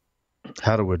for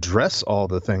how to address all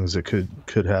the things that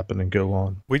could happen and go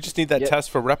on. We just need that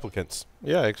test for replicants.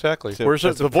 Yeah, exactly. So where's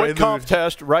the Voight-Kampff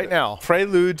test right now?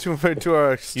 Prelude to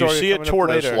our story. You see a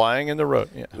tortoise lying in the road.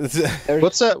 Yeah.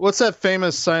 What's that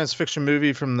famous science fiction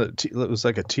movie from it was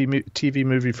like a TV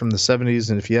movie from the 70s,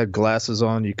 and if you had glasses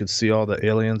on, you could see all the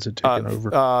aliens had taken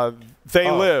over? They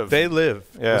Live. They Live.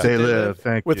 Yeah. They Live.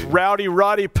 Thank With you. Rowdy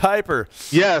Roddy Piper.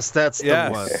 Yes, that's the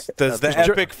one. Yes. There's the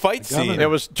epic fight scene. It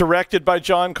was directed by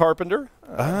John Carpenter.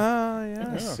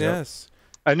 Yes.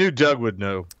 I knew Doug would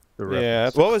know the reference. Yeah.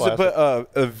 That's What was classic. it?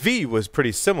 But V was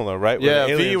pretty similar, right? Where Yeah,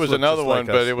 the V aliens was looked another just one, like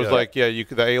but us. it was Yeah. like,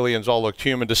 the aliens all looked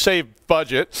human. To save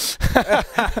budget,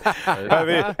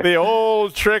 the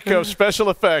old trick of special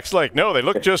effects, like, no, they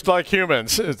look just like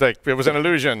humans. It's like it was an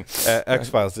illusion.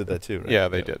 X-Files did that too, right? Yeah,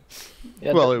 they did.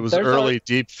 Yeah, Well, it was there's early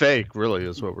deep fake, really,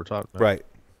 is what we're talking about. Right.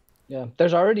 Yeah,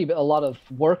 there's already a lot of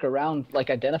work around like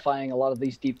identifying a lot of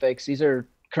these deepfakes. These are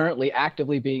currently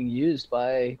actively being used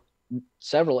by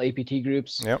several APT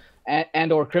groups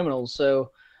and or criminals.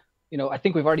 So, I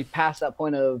think we've already passed that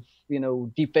point of,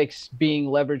 deepfakes being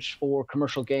leveraged for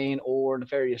commercial gain or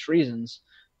nefarious reasons.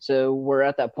 So we're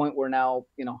at that point where now,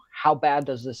 how bad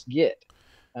does this get?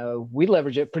 We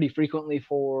leverage it pretty frequently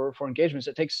for engagements.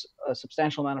 It takes a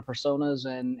substantial amount of personas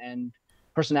and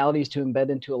personalities to embed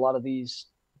into a lot of these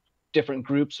different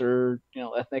groups or,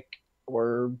 ethnic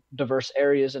or diverse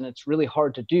areas. And it's really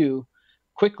hard to do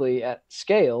quickly at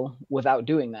scale without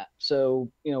doing that. So,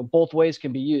 both ways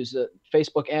can be used.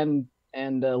 Facebook and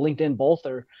LinkedIn both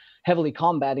are heavily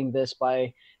combating this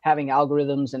by having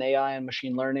algorithms and AI and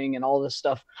machine learning and all this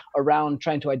stuff around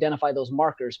trying to identify those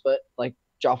markers. But like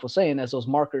Joff was saying, as those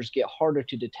markers get harder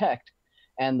to detect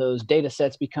and those data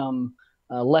sets become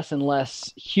less and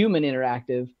less human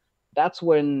interactive, that's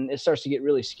when it starts to get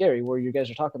really scary, where you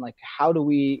guys are talking like, how do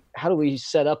we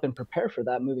set up and prepare for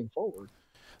that moving forward?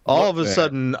 All of a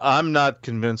sudden, I'm not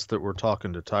convinced that we're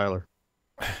talking to Tyler.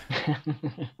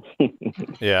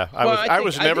 Yeah, I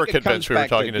was never convinced we were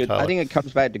talking to Tyler. I think it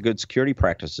comes back to good security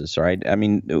practices, right? I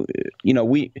mean,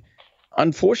 we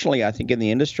unfortunately, I think in the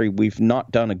industry, we've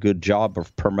not done a good job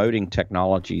of promoting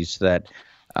technologies that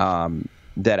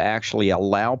actually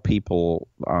allow people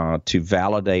to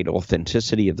validate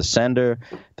authenticity of the sender,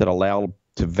 that allow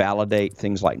to validate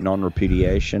things like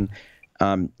non-repudiation.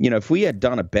 If we had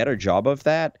done a better job of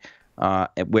that,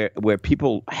 where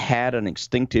people had an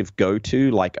instinctive go-to,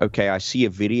 like, okay, I see a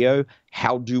video,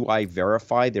 how do I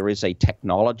verify? There is a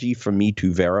technology for me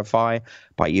to verify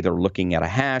by either looking at a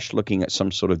hash, looking at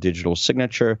some sort of digital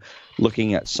signature,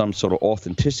 looking at some sort of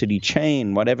authenticity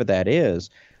chain, whatever that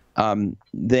is.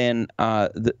 Then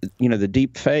the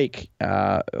deep fake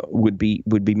would be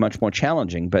much more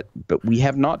challenging. But we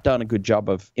have not done a good job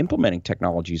of implementing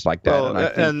technologies like that, and I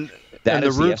think that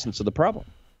is the essence of the problem.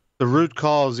 The root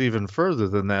cause even further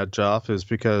than that, Joff, is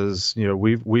because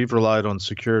we've relied on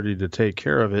security to take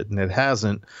care of it, and it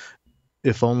hasn't.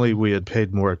 If only we had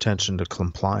paid more attention to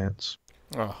compliance.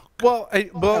 Oh. Hold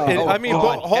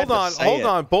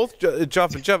on. Both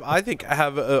Joff and Jeff, I think,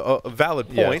 have valid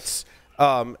points.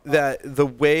 That the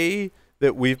way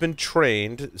that we've been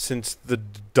trained since the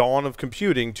dawn of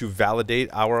computing to validate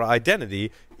our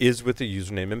identity is with the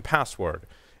username and password.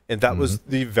 And that was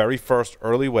the very first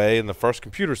early way in the first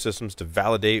computer systems to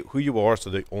validate who you are so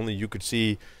that only you could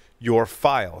see your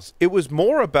files. It was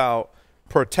more about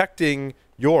protecting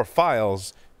your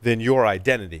files than your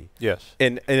identity. Yes.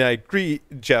 And I agree,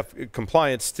 Jeff,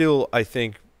 compliance still, I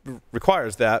think,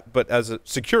 requires that, but as a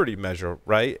security measure,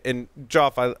 right? And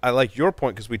Joff, I like your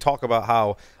point because we talk about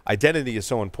how identity is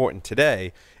so important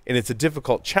today, and it's a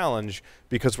difficult challenge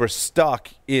because we're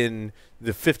stuck in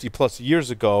the 50 plus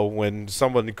years ago when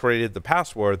someone created the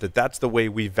password that's the way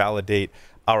we validate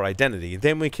our identity. And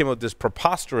then we came up with this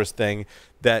preposterous thing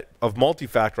of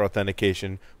multi-factor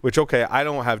authentication, which, okay, I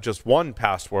don't have just one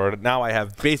password. Now I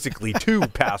have basically two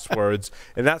passwords,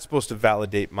 and that's supposed to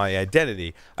validate my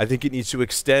identity. I think it needs to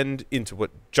extend into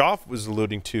what Joff was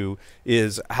alluding to,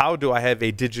 is how do I have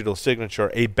a digital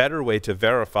signature, a better way to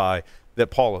verify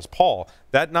that Paul is Paul.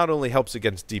 That not only helps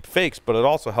against deep fakes, but it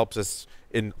also helps us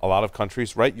in a lot of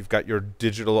countries, right? You've got your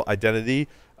digital identity,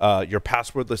 your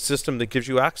passwordless system that gives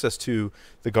you access to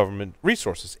the government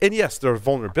resources. And yes, there are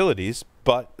vulnerabilities,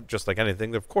 but just like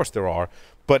anything, of course there are,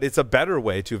 but it's a better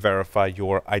way to verify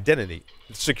your identity.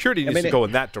 Security needs to go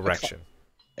in that direction.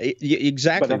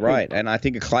 Exactly right. And I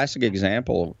think a classic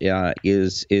example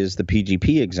is the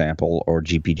PGP example or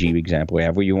GPG example,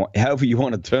 however you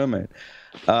want to term it.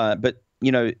 But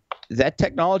that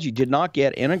technology did not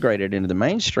get integrated into the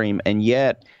mainstream, and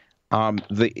yet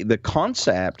the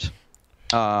concept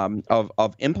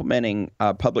of implementing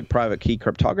public-private key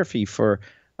cryptography for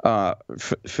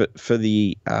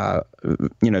the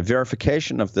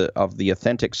verification of the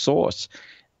authentic source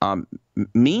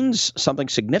means something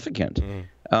significant.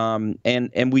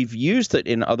 And we've used it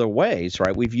in other ways,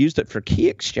 right? We've used it for key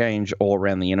exchange all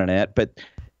around the internet, but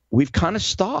we've kind of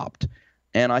stopped.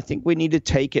 And I think we need to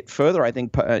take it further. I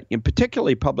think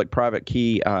particularly public-private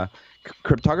key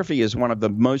cryptography is one of the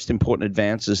most important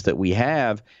advances that we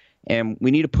have, and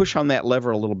we need to push on that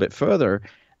lever a little bit further,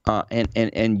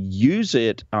 and use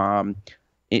it,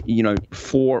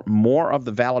 for more of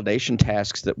the validation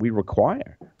tasks that we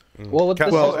require. Well, wait,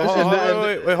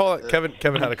 hold on.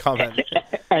 Kevin had a comment.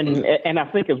 And I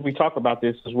think as we talk about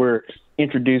this, as we're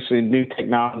introducing new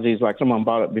technologies, like someone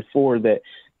brought up before, that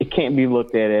it can't be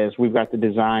looked at as we've got the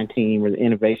design team or the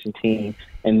innovation team,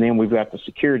 and then we've got the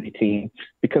security team,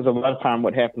 because a lot of time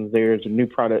what happens there is a new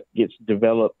product gets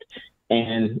developed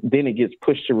and then it gets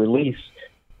pushed to release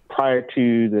prior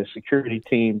to the security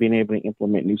team being able to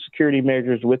implement new security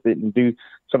measures with it and do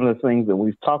some of the things that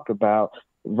we've talked about,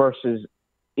 versus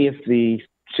if the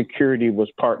security was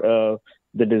part of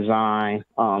the design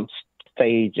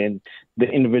stage and the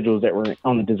individuals that were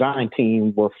on the design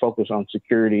team were focused on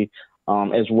security,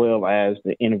 as well as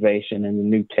the innovation and the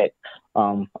new tech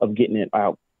of getting it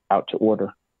out to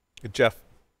order. Jeff.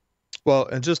 Well,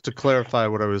 and just to clarify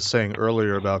what I was saying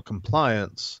earlier about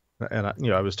compliance, and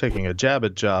I was taking a jab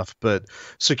at Jeff, but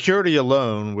security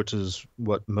alone, which is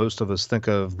what most of us think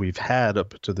of we've had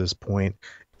up to this point,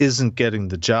 isn't getting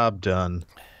the job done.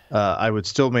 I would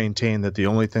still maintain that the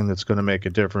only thing that's going to make a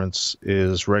difference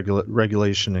is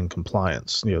regulation and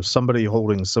compliance. Somebody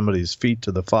holding somebody's feet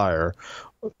to the fire.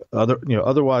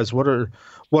 Otherwise, what are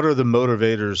the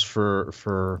motivators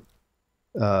for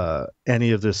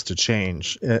any of this to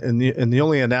change? And the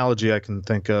only analogy I can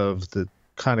think of that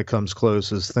kind of comes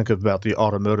close is think about the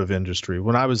automotive industry.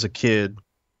 When I was a kid,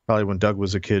 probably when Doug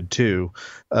was a kid too,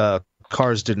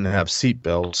 cars didn't have seat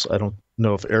belts. I don't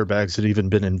know if airbags had even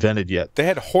been invented yet. They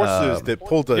had horses that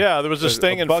pulled a there was this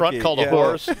thing in front called a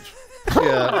horse.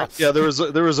 There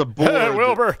was a board.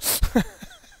 Wilbur.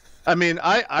 I mean,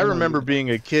 I remember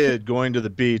being a kid going to the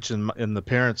beach in the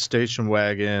parents' station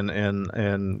wagon,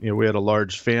 and we had a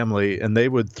large family, and they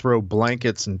would throw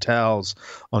blankets and towels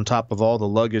on top of all the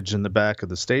luggage in the back of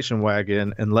the station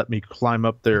wagon and let me climb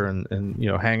up there and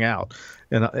hang out.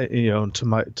 And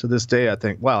to this day, I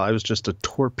think, wow, I was just a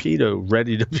torpedo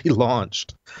ready to be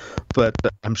launched. But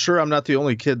I'm sure I'm not the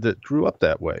only kid that grew up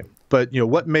that way. But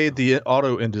what made the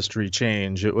auto industry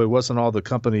change? It wasn't all the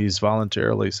companies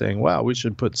voluntarily saying, "Wow, we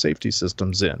should put safety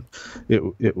systems in."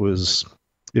 It was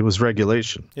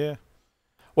regulation. Yeah.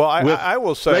 Well, I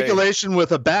will say regulation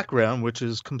with a background, which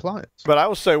is compliance. But I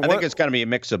will say, I think it's going to be a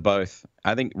mix of both.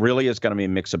 I think really it's going to be a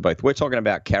mix of both. We're talking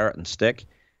about carrot and stick,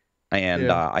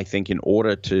 and I think in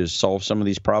order to solve some of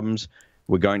these problems,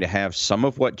 we're going to have some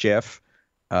of what Jeff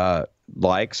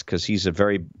likes, because he's a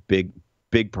very big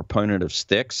proponent of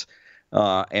sticks.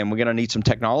 And we're going to need some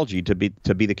technology to be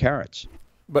the carrots.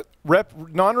 But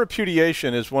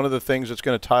non-repudiation is one of the things that's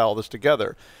going to tie all this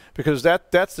together, because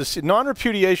that's the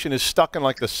non-repudiation is stuck in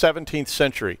like the 17th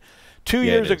century. 2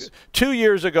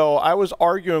 years ago, I was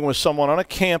arguing with someone on a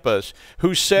campus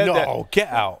who said get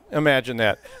out. Imagine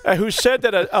that. Who said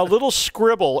that a little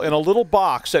scribble in a little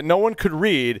box that no one could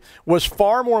read was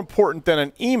far more important than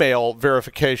an email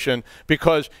verification,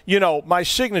 because, my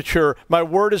signature, my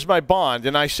word is my bond.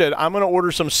 And I said, I'm going to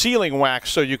order some sealing wax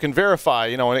so you can verify,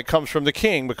 and it comes from the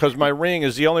king because my ring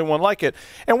is the only one like it.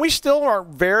 And we still aren't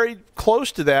very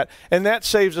close to that, and that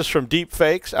saves us from deep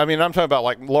fakes. I mean, I'm talking about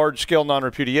like large-scale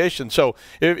non-repudiation. So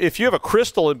if you have a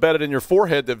crystal embedded in your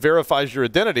forehead that verifies your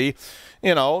identity,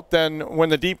 then when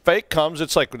the deep fake comes,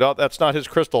 it's like, no, that's not his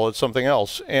crystal, it's something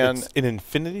else. And it's an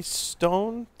infinity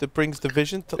stone that brings the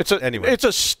vision to It's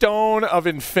a stone of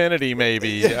infinity,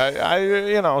 maybe.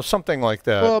 Something like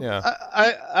that. Well, yeah.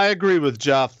 I agree with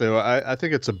Joff, though. I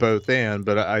think it's a both and,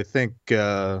 but I think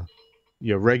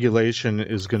regulation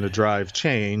is going to drive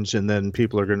change, and then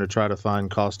people are going to try to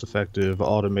find cost-effective,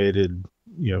 automated,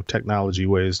 technology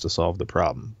ways to solve the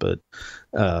problem. But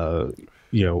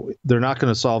they're not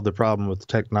going to solve the problem with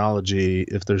technology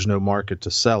if there's no market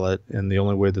to sell it, and the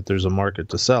only way that there's a market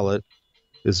to sell it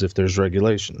is if there's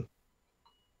regulation.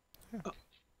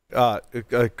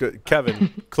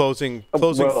 Kevin, closing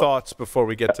thoughts before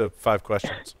we get to 5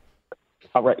 questions.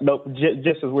 All right. No,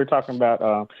 just as we're talking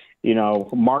about,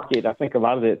 market, I think a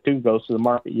lot of it too goes to the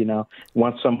market.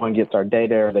 Once someone gets our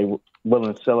data, are they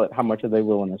willing to sell it? How much are they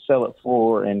willing to sell it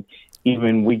for? And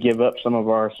even we give up some of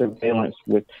our surveillance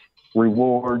with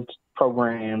rewards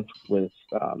programs, with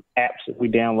apps that we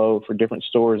download for different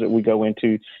stores that we go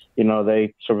into.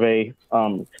 They survey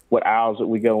what aisles that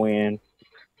we go in,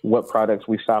 what products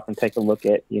we stop and take a look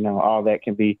at. All that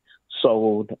can be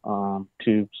sold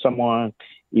to someone,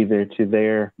 either to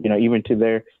their, even to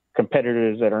their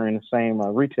competitors that are in the same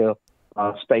retail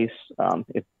space.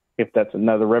 If that's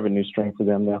another revenue stream for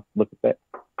them, they'll look at that.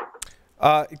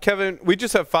 Kevin, we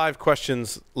just have 5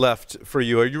 questions left for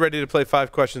you. Are you ready to play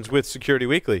 5 questions with Security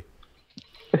Weekly?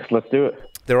 Let's do it.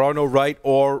 There are no right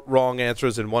or wrong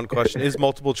answers, and one question is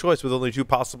multiple choice with only 2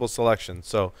 possible selections.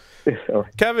 So,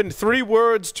 Kevin, 3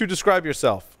 words to describe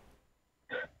yourself.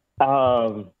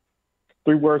 3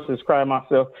 words to describe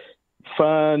myself.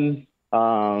 Fun.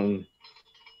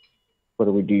 What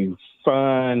do we do?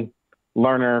 Fun,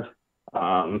 learner,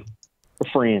 a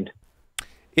friend.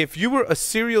 If you were a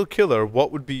serial killer,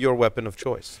 what would be your weapon of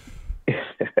choice?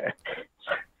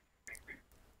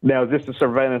 Now, is this a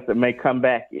surveillance that may come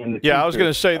back in the future? I was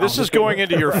going to say, this is going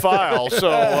into your file,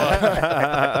 so...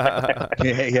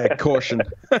 Caution.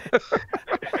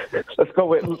 Let's go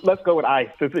with ice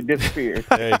since it disappeared.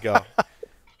 There you go.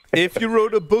 If you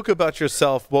wrote a book about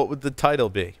yourself, what would the title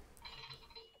be?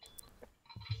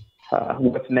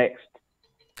 What's next?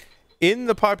 In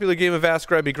the popular game of Ask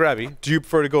Grabby Grabby, do you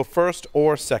prefer to go first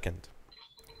or second?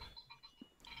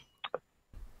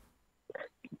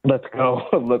 Let's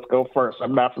go first.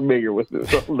 I'm not familiar with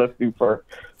this, so let's do first.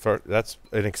 That's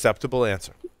an acceptable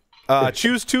answer.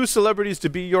 Choose 2 celebrities to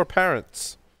be your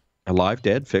parents. Alive,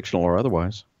 dead, fictional, or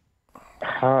otherwise.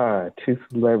 2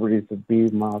 celebrities to be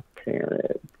my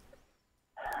parents.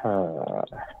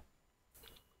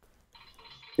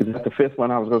 Is that the 5th one?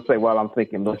 I was going to say while I'm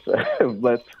thinking. Let's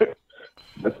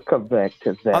come back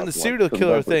to that. On the serial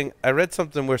killer thing, I read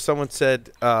something where someone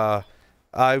said I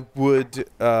would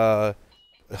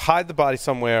hide the body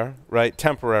somewhere, right,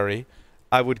 temporary.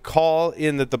 I would call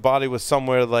in that the body was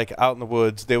somewhere like out in the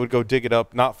woods. They would go dig it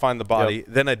up, not find the body. Yep.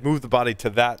 Then I'd move the body to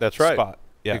that spot.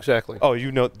 Yeah, exactly. Oh,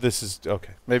 you know, this is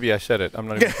okay. Maybe I said it. I'm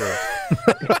not even sure.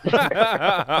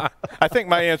 I think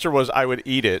my answer was I would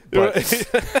eat it. But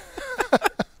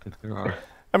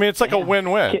I mean, it's like a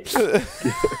win-win.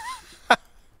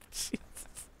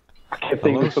 I can't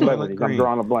think of celebrities. I'm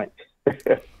drawing a blank.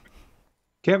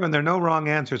 Kevin, there are no wrong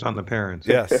answers on the parents.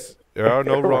 Yes, there are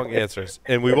no wrong answers,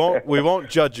 and we won't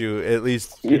judge you, at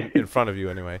least in front of you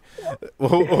anyway.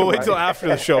 We'll wait till after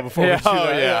the show before we do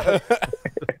that.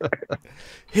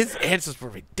 His answers were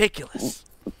ridiculous.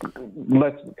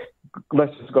 Let's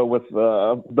just go with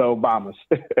the Obamas.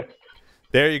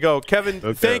 There you go, Kevin.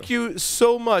 Okay. Thank you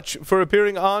so much for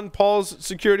appearing on Paul's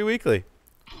Security Weekly.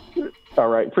 All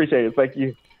right, appreciate it. Thank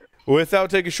you. Without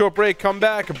taking a short break, come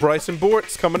back. Bryson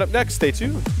Bort's coming up next. Stay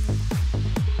tuned.